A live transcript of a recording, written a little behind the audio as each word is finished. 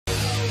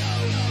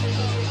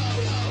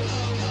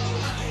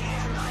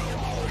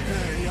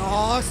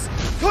Chaos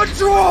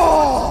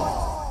Control!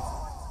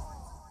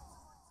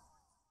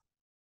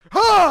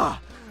 Ah!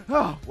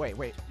 Oh, wait.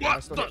 What?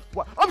 I'm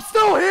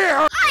still here!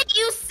 Are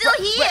you still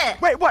here?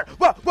 Wait, what?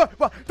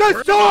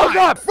 There's two of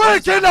them!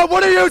 Echidna,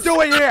 what are you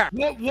doing here?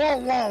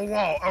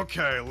 Whoa.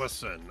 Okay,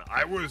 listen.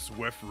 I was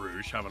with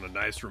Rouge having a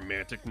nice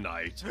romantic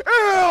night. Ew!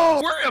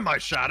 Where am I,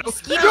 Shadow?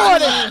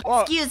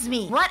 Excuse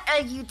me. What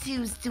are you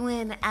twos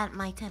doing at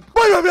my temple?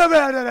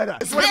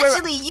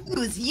 Especially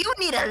yous. You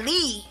need to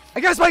leave. I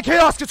guess my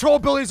chaos control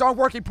abilities aren't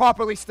working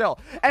properly still.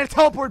 And it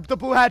teleported the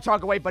blue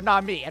hedgehog away, but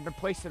not me, and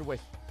replaced it with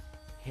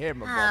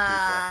him of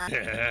all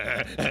people.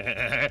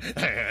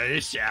 Hey,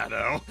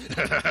 Shadow.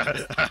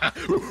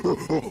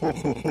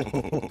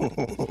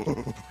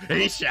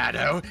 Hey,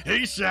 Shadow.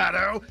 Hey,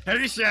 Shadow.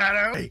 Hey,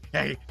 Shadow.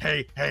 Hey.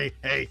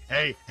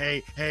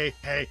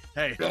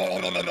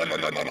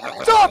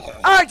 Stop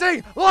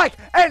acting like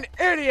an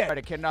idiot! Alright,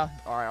 Echidna.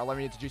 Alright, let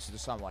me introduce you to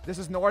someone. This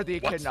is Knora the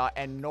Echidna,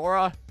 and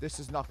Knora, this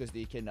is Knuckles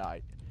the Echidna.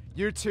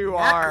 You two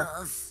are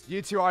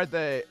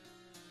the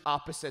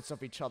opposites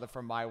of each other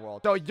from my world.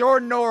 So you're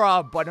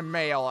Knora, but a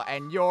male,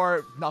 and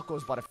you're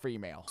Knuckles, but a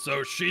female.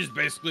 So she's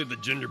basically the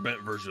gender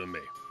bent version of me.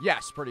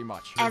 Yes, pretty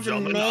much. As a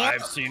Gentlemen, male?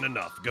 I've seen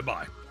enough.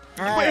 Goodbye.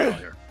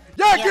 Yeah,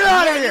 get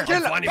out of here!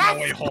 I'm finding my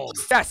way home.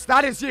 Yes,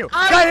 that is you.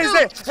 Are That is you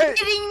it.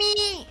 kidding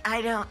me?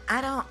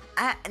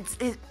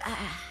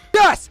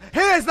 Yes, he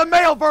is the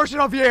male version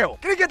of you.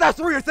 Can you get that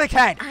through your thick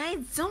head? I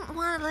don't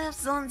want to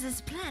live on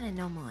this planet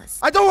no more.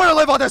 I don't want to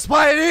live on this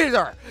planet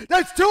either.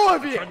 That's two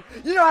of you.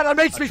 You know how that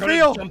makes me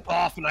feel? I jump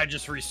off and I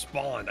just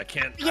respawn. I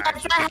can't. Yeah,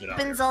 that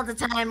happens all the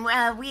time.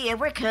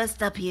 We're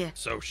cursed up here.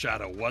 So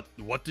Shadow,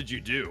 what did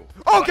you do?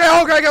 Okay,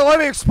 let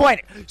me explain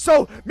it.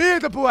 So me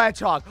and the blue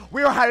hedgehog,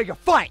 we were having a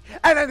fight,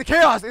 and then the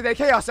chaos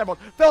emerald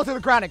fell to the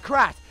ground and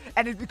crashed.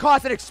 And it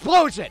caused an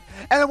explosion.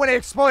 And then when it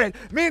exploded,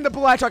 me and the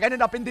blue hedgehog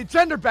ended up in the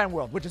gender bend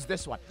world, which is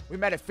this one. We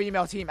met a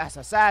female team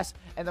SSS,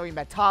 and then we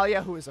met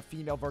Talia, who is a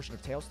female version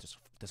of Tails.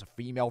 There's a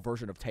female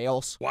version of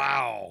Tails.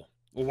 Wow.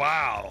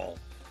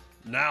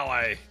 Now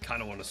I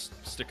kind of want to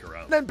stick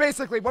around. And then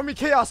basically, when we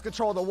chaos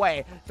controlled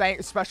away,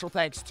 special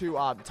thanks to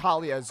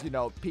Talia's,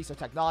 piece of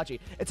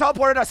technology, it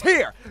teleported us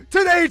here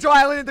to the Angel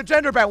Island in the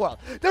gender bend world.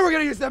 Then we're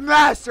gonna use the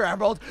Master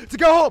Emerald to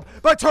go home,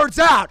 but turns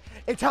out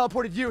it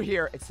teleported you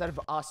here instead of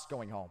us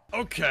going home.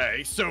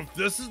 Okay, so if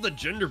this is the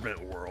gender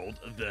bent world,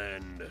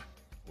 then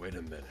wait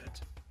a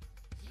minute.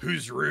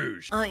 Who's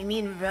Rouge? Oh, you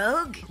mean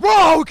Rogue?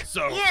 Rogue!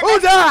 So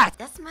who's that?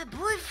 That's my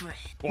boyfriend.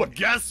 Well,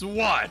 guess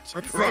what?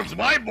 Rogue's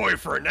my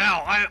boyfriend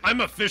now.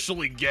 I'm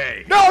officially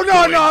gay. No.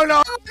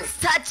 Who's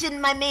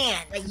touching my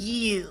man?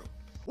 You.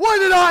 What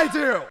did I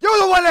do?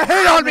 You're the one that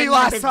hit on me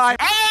last time.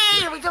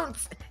 Hey, we don't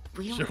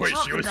Wait,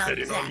 talk she was about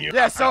hitting that. on you.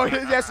 Yeah, so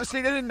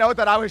she didn't know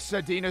that I was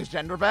Shadina's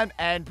gender bend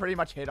and pretty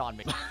much hit on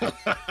me.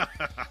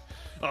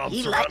 I'm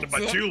He surrounded by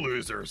likes it. two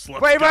losers. Let's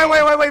Wait, go.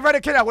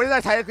 Redakina, wouldn't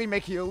that technically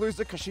make you a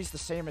loser? Because she's the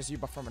same as you,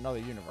 but from another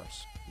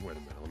universe. Wait a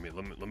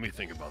minute. Let me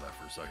think about that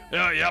for a second.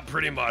 Yeah,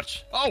 pretty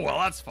much. Oh well,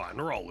 that's fine.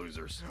 We're all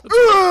losers.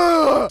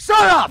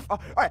 Shut up!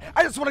 Alright,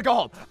 I just want to go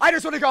home.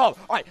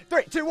 Alright,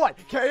 3, 2, 1.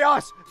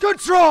 Chaos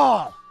Control!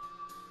 I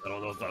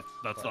don't know if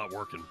that's not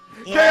working.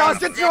 Chaos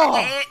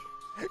Control!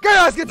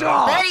 Chaos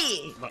Control!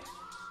 Buddy!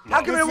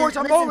 How come it worked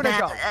a moment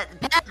ago?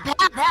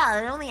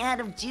 Pal, it only had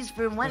him juice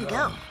for one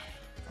go.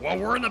 Well,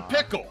 we're in a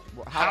pickle.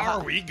 How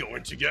are we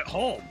going to get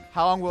home?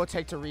 How long will it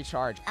take to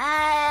recharge?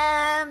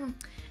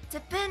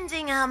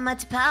 Depending how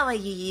much power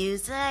you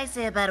use, I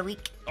say about a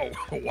week. Oh,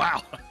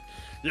 wow.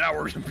 Yeah,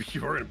 we're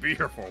gonna be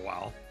here for a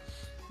while.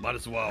 Might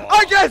as well.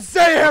 I can't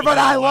stay here for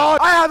that long.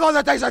 I have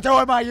other things to do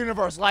in my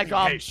universe, like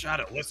Hey,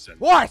 Shadow, listen.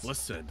 What?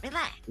 Listen.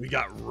 Relax. We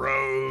got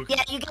Rogue.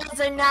 Yeah, you guys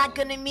are not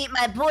gonna meet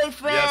my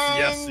boyfriend.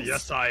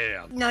 Yes, I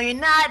am. No, you're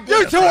not.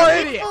 You two are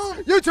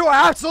idiots. You two are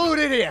absolute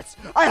idiots.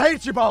 I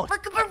hate you both.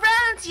 Look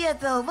around here,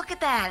 though. Look at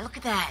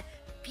that.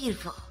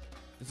 Beautiful.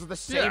 This is the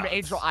same Yeah.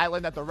 Angel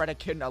Island that the Red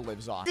Echidna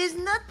lives on. There's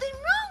nothing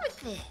wrong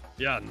with it.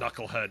 Yeah,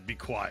 knucklehead, be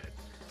quiet.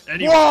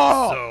 Anyway,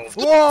 Whoa!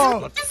 so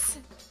Whoa!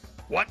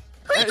 what?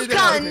 Who you Hey,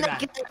 calling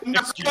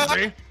Excuse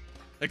me?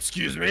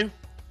 Excuse me?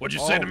 What'd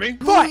you say to me?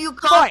 Who you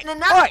calling a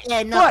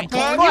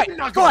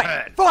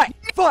knucklehead? Fight!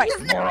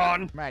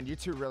 Moron. Man, you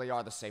two really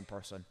are the same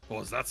person.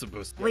 What was that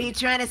supposed to What are be? you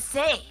trying to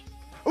say?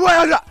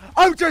 Well,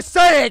 I'm just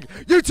saying,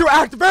 you two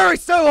act very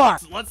similar.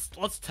 Let's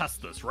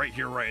test this right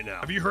here, right now.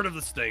 Have you heard of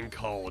this thing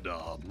called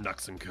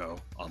Nux & Co?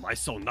 I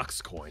sell Nux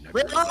coin. Have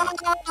you heard of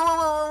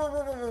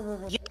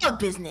that? Your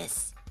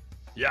business.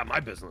 Yeah, my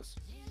business.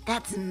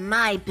 That's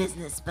my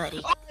business,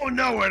 buddy. Oh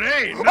no, it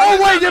ain't.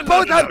 Oh wait, you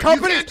both have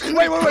companies.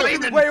 Wait.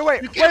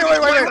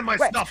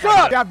 Stuff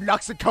Stop. You have Nux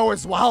 & Co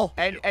as well,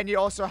 and you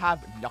also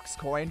have Nux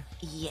coin.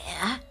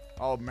 Yeah.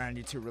 Oh man,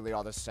 you two really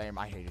are the same.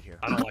 I hate it here.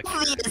 I don't like it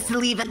Please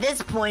anymore. leave at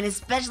this point,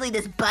 especially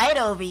this bite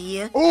over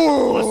here.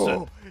 Ooh.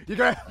 Listen.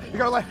 You're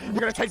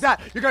gonna take that.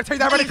 You're gonna take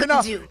that right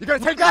now. You're gonna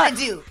take that.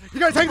 You're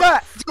gonna take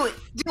that.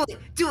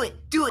 Do it.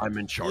 I'm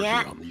in charge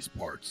here on these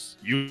parts.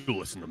 You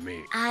listen to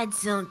me. I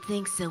don't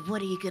think so.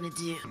 What are you gonna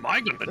do? What am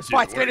I gonna do? This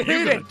fight's getting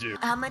heated.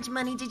 How much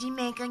money did you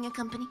make on your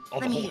company?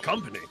 Oh, the whole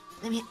company.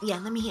 Let me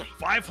hear it.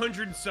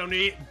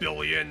 578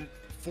 billion,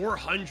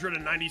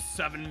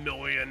 497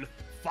 million,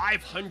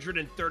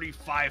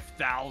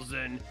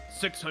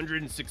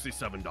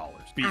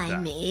 $535,667. Beat that. I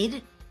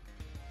made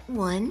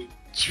 1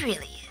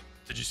 trillion.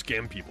 Did you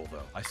scam people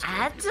though? I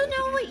don't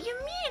know what you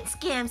mean,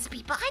 scams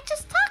people. I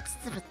just talked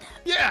with them.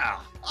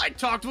 Yeah, I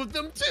talked with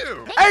them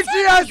too. And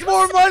she has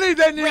more money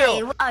than you.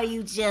 Wait, are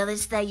you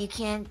jealous that you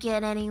can't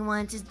get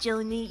anyone to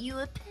donate you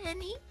a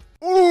penny?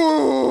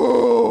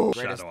 Ooh!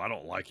 Shadow, I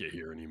don't like it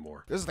here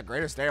anymore. This is the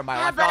greatest day of my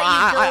How life.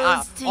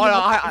 about you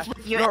go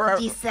with your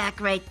empty sack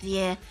right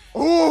there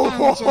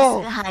and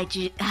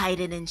just hide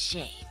it in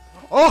shame?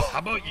 Oh! How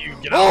about you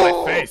get out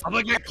of my face? I'm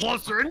gonna get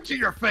closer into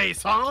your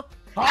face, huh?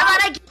 How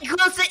about I get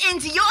closer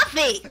into your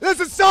face? This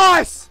is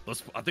sauce!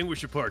 I think we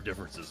should put our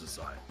differences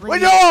aside.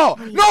 Wait, no!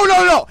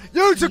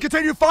 You two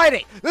continue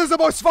fighting! This is the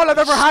most fun I've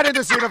ever had in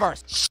this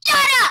universe! Shut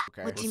up!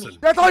 Okay. What do you mean?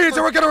 I thought you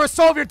two were gonna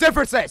resolve your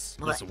differences!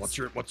 Listen, what's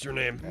your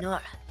name? Knora.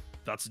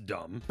 That's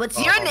dumb.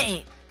 What's your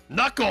name?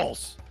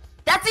 Knuckles!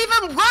 That's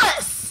even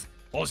worse!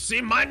 Well,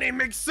 see, my name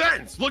makes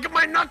sense. Look at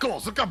my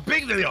knuckles. Look how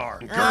big they are.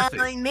 And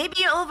girthy. Maybe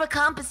you're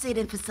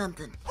overcompensating for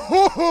something.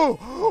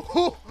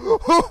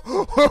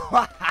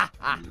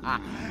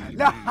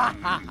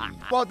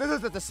 Well, this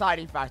is the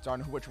deciding factor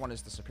on which one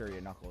is the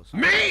superior Knuckles.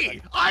 Me!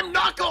 I'm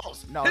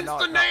Knuckles! No, Hence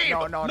the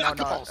name! No.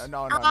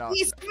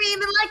 He's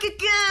screaming like a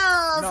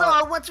girl!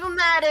 Oh, what's the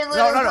matter,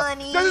 little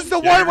honey? This is the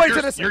one way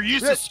to decide.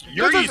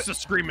 You're used to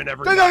screaming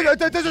every night.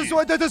 This is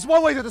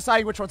one way to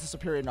decide which one's the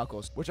superior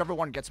Knuckles. Whichever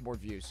one gets more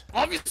views.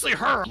 Obviously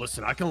her!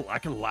 Listen, I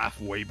can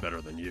laugh way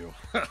better than you.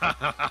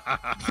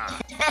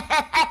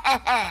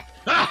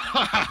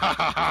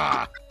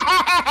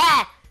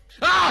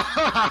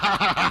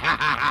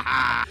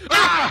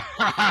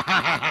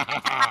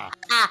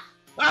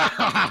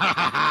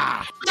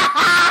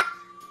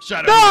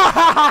 Shut up!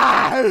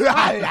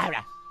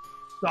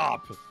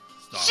 Stop!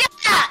 Shut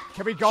up!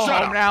 Can we go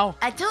home now?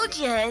 I told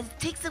you it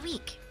takes a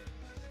week.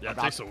 Yeah, it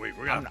takes a week.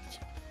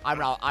 I'm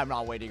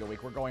not waiting a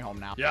week. We're going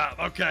home now. Yeah.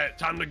 Okay.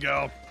 Time to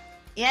go.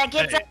 Yeah,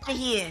 get out of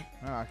here.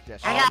 Oh,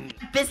 yes. I got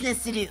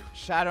business to do.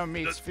 Shadow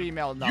meets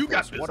female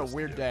Knuckles. What a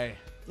weird day.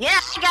 Yeah,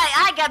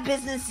 I got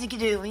business to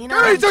do. You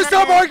know. Hey, just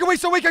stop arguing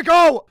so we can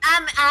go.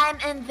 I'm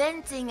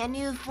inventing a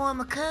new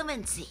form of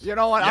currency. You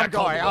know what? I'm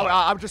going.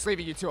 I'm just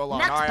leaving you two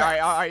alone. All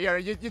right.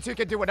 You two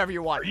can do whatever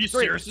you want. Are you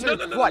serious? No,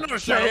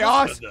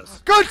 Chaos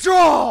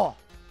control.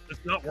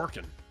 It's not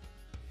working.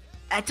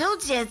 I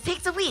told you it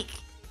takes a week.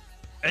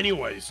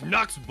 Anyways,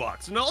 Nux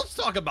Bucks. Now let's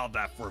talk about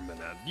that for a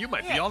minute. You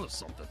might be onto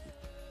something.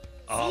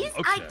 Okay.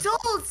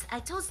 I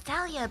told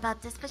Talia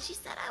about this, but she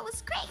said I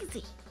was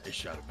crazy. Hey,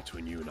 Shadow,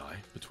 between you and I,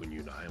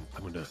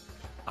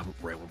 I'm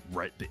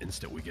right the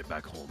instant we get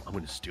back home, I'm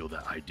gonna steal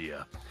that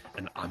idea,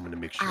 and I'm gonna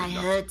make sure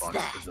Nux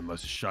Bucks is the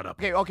most. Shut up.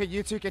 Okay,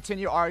 you two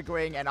continue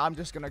arguing, and I'm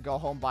just gonna go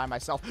home by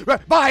myself.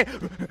 Bye.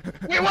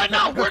 Wait, what?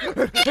 No,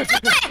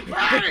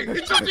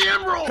 it's not the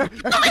emerald. 3,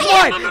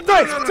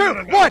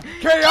 2, 1,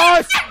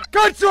 chaos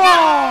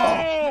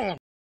control.